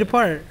 6 wrong feet with that.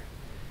 apart.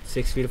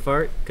 6 feet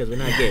apart, because we're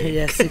not gay.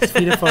 Yeah, 6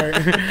 feet apart.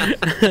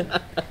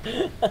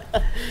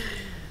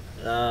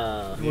 We're Yeah.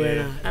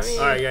 not. I mean,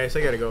 Alright, guys,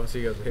 I gotta go.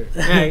 See you guys later.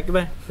 all right,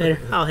 goodbye. Later.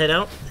 I'll head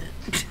out.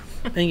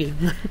 Thank you.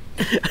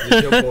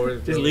 Just jump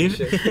forward. Just leave.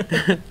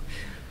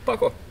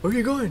 Fuck off. Where are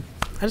you going?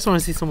 I just want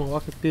to see someone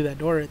walking through that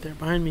door right there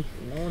behind me.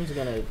 No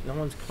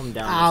one's come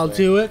down. I'll this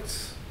way. do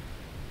it.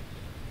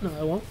 No,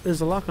 I won't.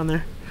 There's a lock on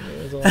there.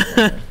 There's a lot of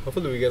that.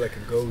 Hopefully we get like a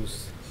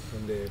ghost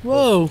from the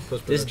Whoa.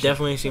 This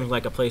definitely seems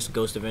like a place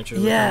Ghost Adventure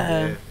would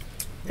Yeah. Yeah.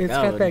 It's That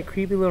got would- that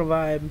creepy little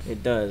vibe. come.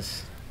 It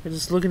does, I'm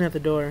just looking at the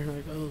door,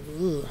 like, oh,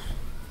 ugh.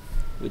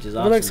 which is I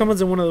awesome. feel like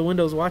someone's in one of the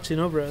windows watching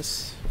over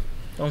us.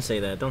 Don't say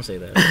that. Don't say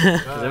that.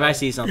 'Cause if I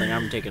see something,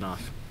 I'm taking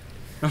off.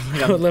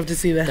 I would love to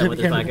see that. Done on with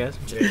this camera.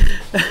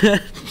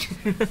 podcast.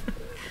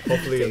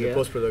 Hopefully in Yeah. the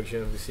post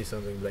production we see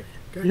something like.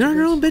 You're not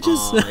your own bitches.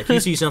 Aw, if you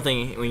see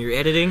something when you're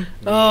editing,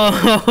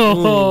 Oh,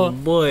 oh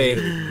boy,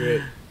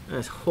 Great.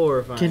 that's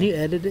horrifying. can you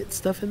edit it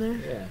stuff in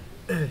there?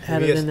 Yeah.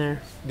 Add it in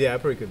there. Yeah, I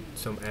probably could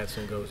add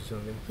some ghosts or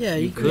something. Yeah,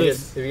 you You If could. you,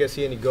 guys, if you guys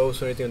see any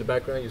ghosts or anything in the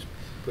background, just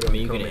put it I on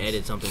mean, you the can comments.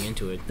 edit something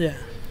into it. Yeah.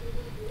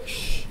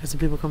 There's some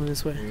people coming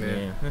this way.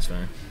 Yeah, that's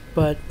fine.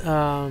 But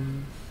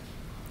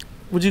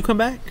would you come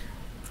back?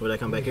 Would I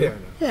come back Yeah, here?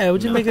 Yeah.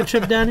 Would you No. make a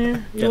trip down here?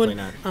 You Definitely wouldn't-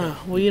 not. Oh,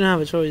 well, you don't have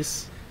a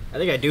choice. I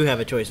think I do have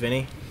a choice,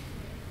 Vinny.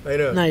 I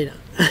know. No, you don't.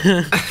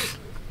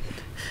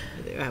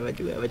 I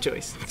do have a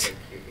choice.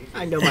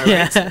 I know my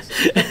Yeah. rights.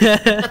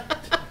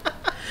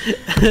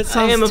 That am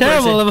sounds a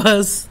terrible person. of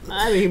us.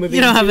 I'm a human being.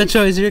 You don't have a too.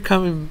 choice. You're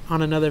coming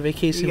on another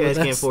vacation You guys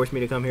with can't us. force me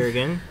to come here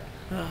again.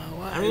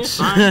 What? I mean, it's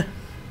fine.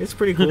 It's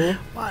pretty cool.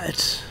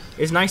 What?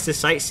 It's nice to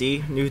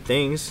sightsee new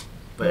things,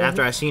 but Mhm.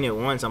 after I've seen it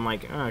once, I'm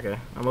like, oh, okay,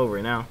 I'm over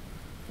it now.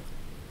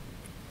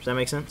 Does that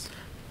make sense?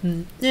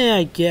 Yeah,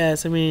 I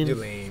guess. I You're mean,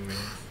 lame, man.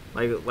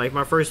 Like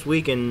my first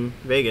week in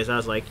Vegas, I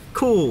was like,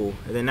 cool,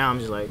 and then now I'm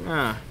just like,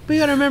 But you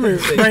gotta remember,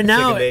 right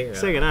now,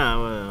 second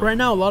now, right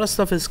now, a lot of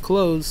stuff is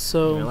closed.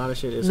 So a lot of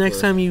shit is next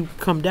closed. time you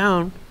come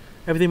down,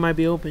 everything might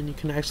be open. You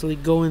can actually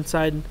go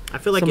inside. I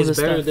feel like some of it's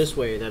the better stuff. this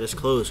way that it's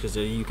closed because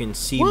you can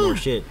see Well, more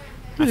shit.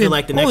 you I feel can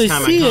like the next only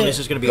time I see come, it. it's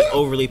just gonna be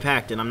overly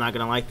packed, and I'm not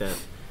gonna like that.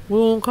 We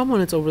won't come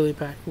when it's overly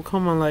packed. We'll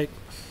come on like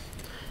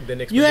The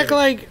next you act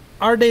pandemic. like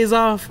our days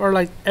off are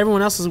like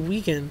everyone else's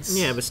weekends.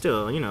 Yeah, but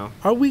still,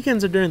 Our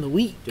weekends are during the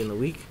week. during the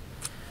week.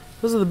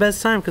 Those are the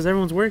best time because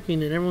everyone's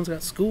working and everyone's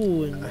got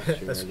school and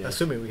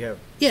Assuming we have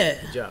yeah,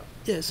 a job.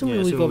 yeah.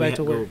 Assuming we go back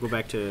to work, Go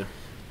back to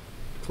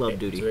club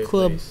duty. to a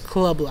club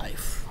place.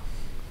 life.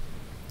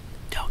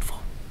 Doubtful.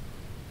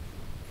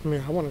 I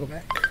mean, I want to go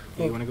back.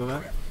 You want to go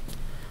back?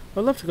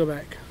 I'd love to go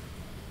back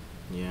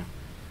Yeah.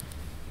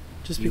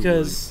 just You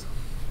because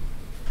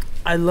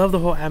I love the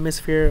whole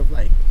atmosphere of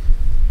like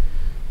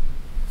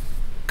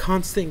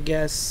constant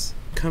guests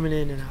coming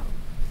in and out.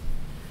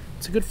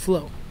 It's a good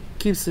flow.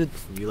 Keeps it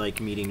You like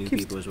meeting new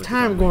keeps people is what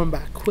time you're going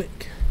by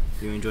quick.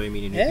 You enjoy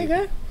meeting new Hey,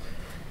 people.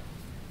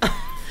 guy.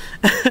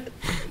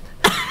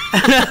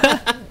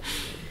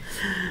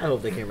 I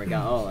hope the camera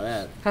got all of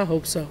that. I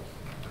hope so.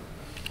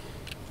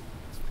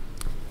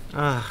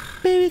 Ah,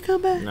 Baby,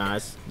 come back. nah,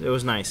 it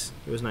was nice.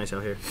 It was nice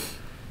out here.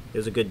 It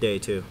was a good day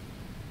too.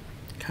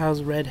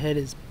 Kyle's red head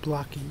is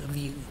blocking the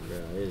view Bro,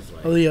 it is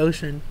like of the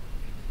ocean.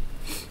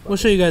 We'll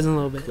show you guys in a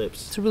little bit.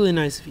 clips. It's a really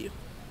nice view.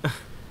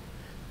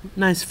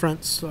 Nice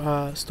front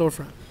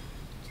storefront.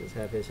 Just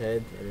have his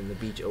head and then the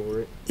beach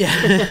over it.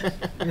 Yeah.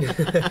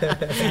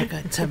 It's like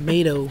a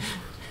tomato.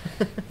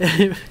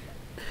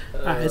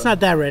 Alright, it's not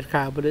that red,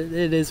 Kyle, but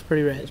it is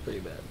pretty red. It's pretty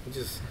bad.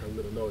 Just a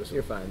little notice.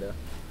 You're fine though.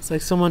 It's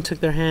like someone took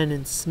their hand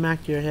and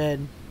smacked your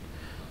head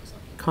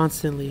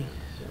constantly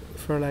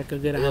for like a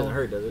good It doesn't hour.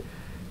 hurt, does it?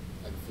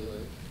 I can feel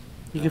it.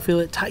 You can feel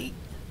it tight.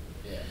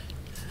 Yeah.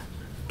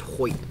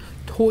 Toy.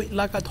 Toy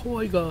like a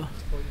toiga.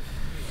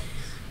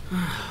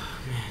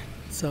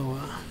 So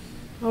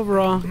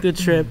overall, good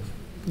trip.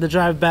 The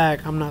drive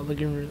back, I'm not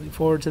looking really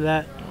forward to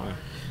that.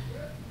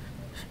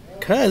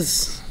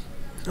 Cause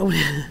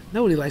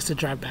nobody likes to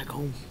drive back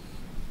home.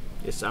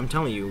 I'm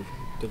telling you,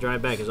 the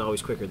drive back is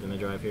always quicker than the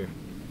drive here.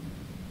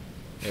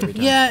 Every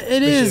time. Yeah,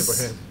 it Especially is.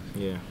 for him.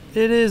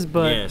 Yeah. It is,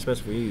 but Yeah,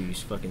 especially for you, you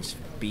fucking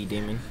speed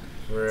demon.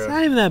 it's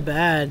not even that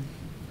bad.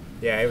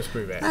 Yeah, it was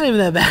pretty bad. Not even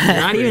that bad.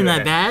 Not even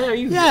that bad? Are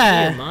you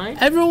Yeah, mine?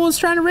 everyone was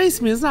trying to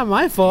race me. It's not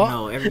my fault.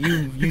 No,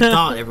 you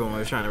thought everyone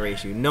was trying to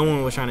race you. No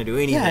one was trying to do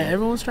anything. Yeah,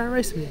 everyone was trying to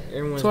race me.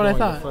 Everyone's That's what I going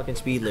thought. the fucking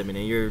speed limit,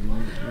 and you're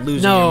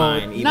losing your No,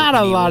 mind. Evil not a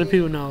Knievel. lot of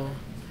people know.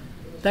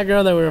 That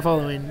girl that we were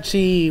following,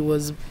 she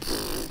was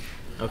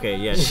Okay,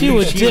 yeah. she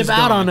would dip was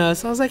out gone. on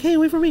us. I was like, hey,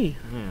 wait for me.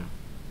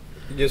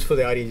 Yeah. Just for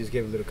the audience, just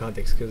give a little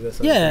context because that's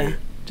Yeah,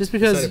 just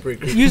because. sounded pretty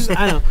creepy. Usually,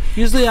 I know.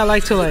 Usually, I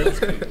like to like.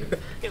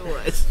 It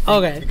was.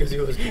 Okay, because it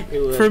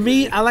was for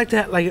me, I like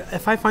to like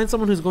if I find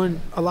someone who's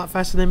going a lot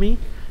faster than me,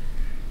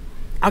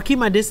 I'll keep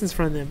my distance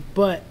from them,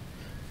 but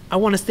I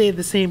want to stay at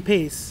the same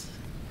pace.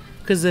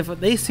 Because if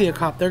they see a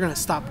cop, they're gonna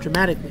stop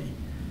dramatically,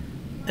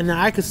 and then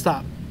I could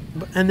stop,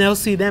 and they'll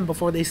see them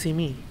before they see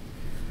me.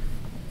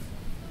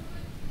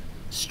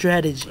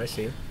 Strategy. I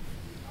see.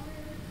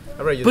 I'd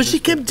rather But just she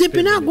kept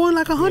dipping out, speed going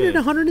like 100, Yeah.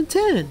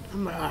 110.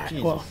 I'm like, all right,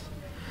 Jesus. well,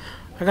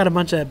 I got a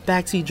bunch of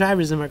backseat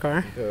drivers in my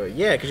car.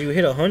 Yeah, because you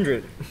hit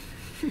 100.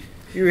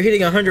 You were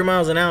hitting 100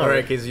 miles an hour. All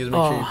right, kids, just make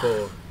sure you Oh.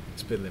 pull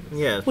speed limits.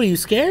 Yeah. What are you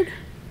scared?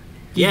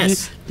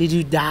 Yes. Did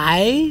you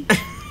die?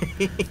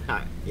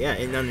 Yeah,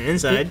 and on the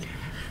inside,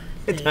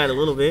 it died a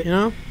little bit. You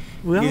know,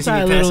 we all You see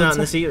die me a pass little. out in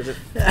the inside.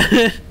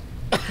 seat.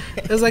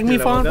 It It was like me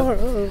Dude, I falling woke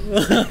forward.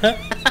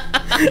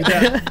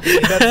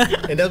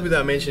 And that's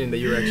without mentioning that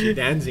you were actually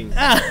dancing.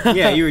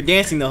 yeah, you were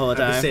dancing the whole At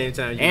time. the same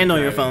time, you and were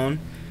on your driving.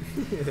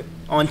 phone.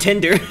 On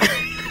Tinder.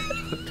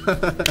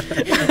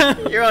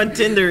 You're on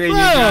Tinder and you're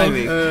Whoa.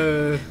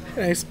 driving.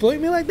 Gonna exploit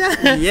me like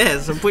that?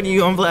 Yes, I'm putting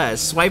you on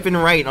blast. Swiping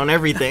right on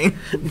everything.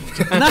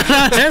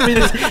 Not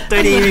everything.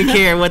 They didn't even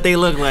care what they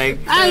look like.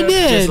 I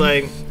did. Just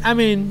like, I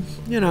mean,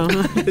 you know.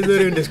 It's not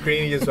even the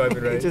screen, you just swipe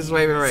it right. just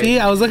swiping right. See,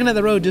 I was looking at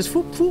the road, just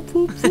whoop, whoop,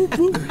 whoop, whoop,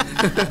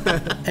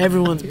 whoop.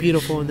 Everyone's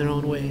beautiful in their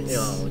own ways.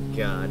 Oh,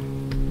 God.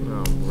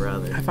 Oh,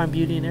 brother. I find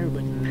beauty in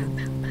everybody.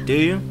 Do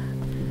you?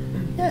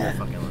 Yeah.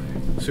 Fucking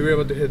liar. So we're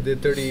about to hit the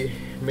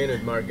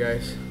 30-minute mark,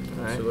 guys.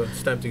 Alright. So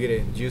it's time to get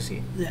it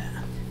juicy.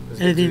 Yeah. Let's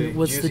get to Anything?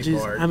 What's the juicy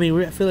juice? part. I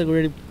mean, I feel like we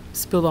already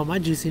spilled all my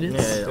juiciness.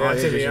 Yeah, Yeah, all I your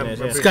said, yeah, juiciness,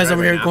 I'm yeah. This guy's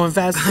over here Right going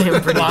fast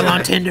while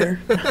on Tinder,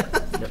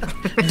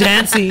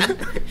 dancing.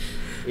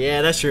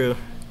 Yeah, that's true.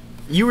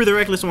 You were the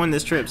reckless one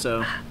this trip,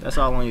 so that's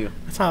all on you.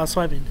 That's how I was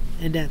swiping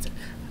and dancing.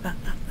 All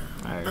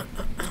right.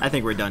 I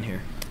think we're done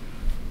here.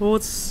 Well,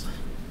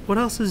 what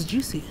else is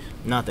juicy?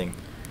 Nothing.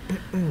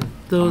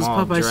 Those I'm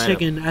all Popeye's dried up.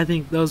 chicken. I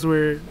think those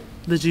were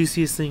the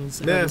juiciest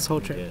things Yeah. of this whole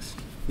trip. Yes.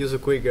 Just a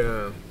quick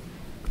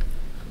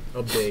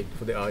update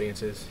for the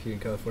audiences here in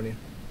California.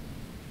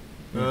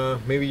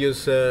 Maybe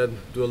just do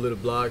a little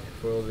blog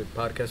for all the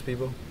podcast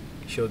people.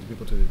 Show the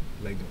people to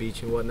like the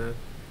beach and whatnot.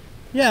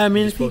 Yeah, I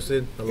mean, Just if you, post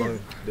it along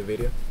the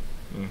video.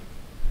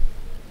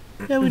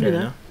 Yeah, we do Fair that.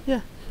 enough.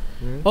 Yeah.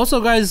 Mhm. Also,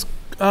 guys,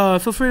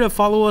 feel free to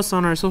follow us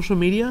on our social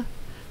media,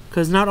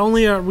 because not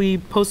only are we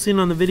posting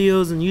on the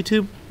videos and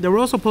YouTube, we're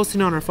also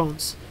posting on our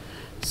phones.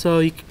 So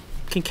you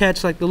can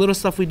catch like the little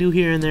stuff we do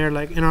here and there,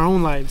 like in our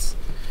own lives.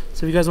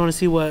 So if you guys want to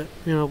see what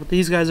what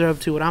these guys are up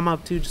to, what I'm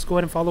up to, just go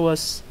ahead and follow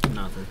us.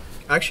 Nothing.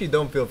 Actually,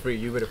 don't feel free.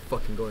 You better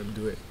fucking go and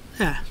do it.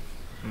 Yeah.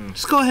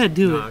 Just go ahead,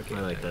 do Nah, it. okay. I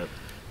like that.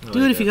 I Do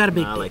like it if you that. got a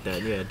big Nah, I like dick.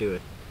 that. Yeah, do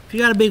it. If you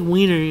got a big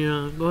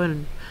wiener, go ahead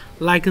and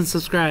like and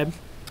subscribe,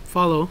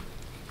 follow.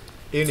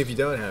 Even if you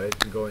don't have it,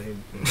 go ahead.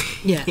 And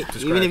Yeah.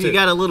 subscribe Even if you too.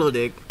 got a little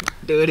dick,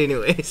 do it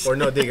anyways. Or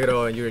no dick at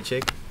all and you're a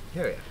chick.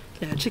 Hell yeah.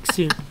 Yeah, chicks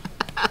too.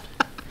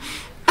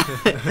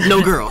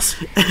 No girls.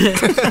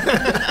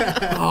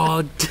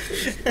 Oh,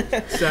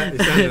 It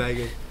sounded like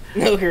it.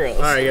 No girls.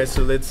 Alright, guys,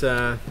 so let's.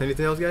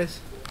 Anything else, guys?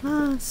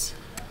 that's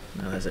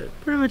No, that's it.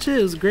 pretty much it.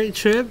 It was a great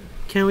trip.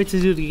 Can't wait to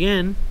do it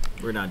again.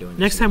 We're not doing this.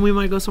 Next time we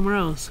might go somewhere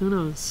else. Who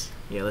knows?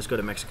 Yeah, let's go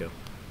to Mexico.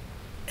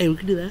 Hey, we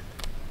could do that.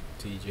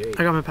 TJ.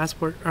 I got my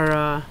passport. Or,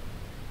 yeah,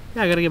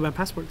 I gotta get my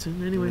passport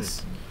soon.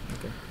 Anyways,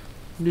 Okay.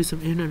 do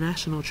some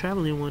international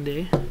traveling one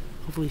day.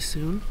 Hopefully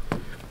soon.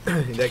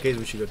 In that case,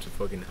 we should go to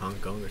fucking Hong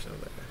Kong or something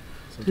like that.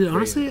 Something Dude,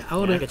 honestly, crazy. I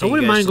would. I I could take you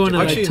wouldn't guys mind to going to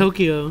Japan. like Actually-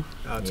 Tokyo.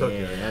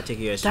 Tokyo. Yeah, I'll take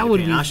you guys to That would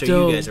Japan. be I'll show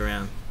dope. you guys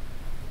around.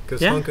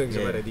 Because Yeah? Hong Kong's a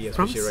Yeah. bad idea,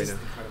 especially right Promises.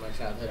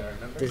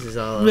 now. This is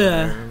all.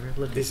 Yeah.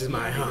 Look, This is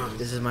my home.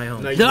 This is my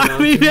home. No, you The belong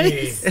army to me.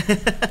 base.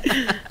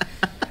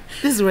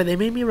 This is where they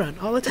made me run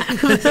all the time.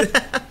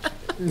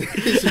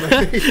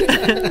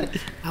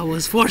 I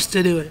was forced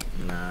to do it.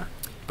 Nah.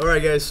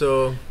 Alright, guys,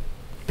 so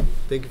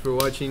thank you for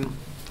watching.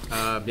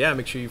 Yeah,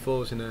 make sure you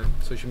follow us in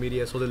social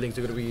media. So the links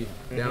are going to be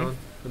down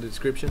in the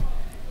description.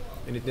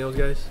 Anything else,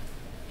 guys?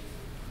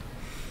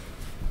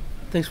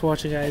 Thanks for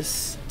watching,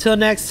 guys. Till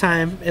next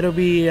time, it'll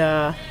be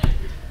a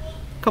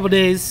couple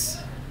days.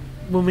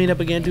 We'll meet up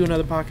again, do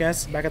another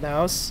podcast back at the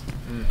house.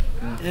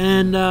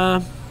 And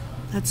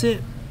that's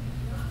it.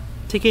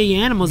 Take care of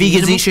your animals. Vegans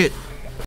animals. eat shit.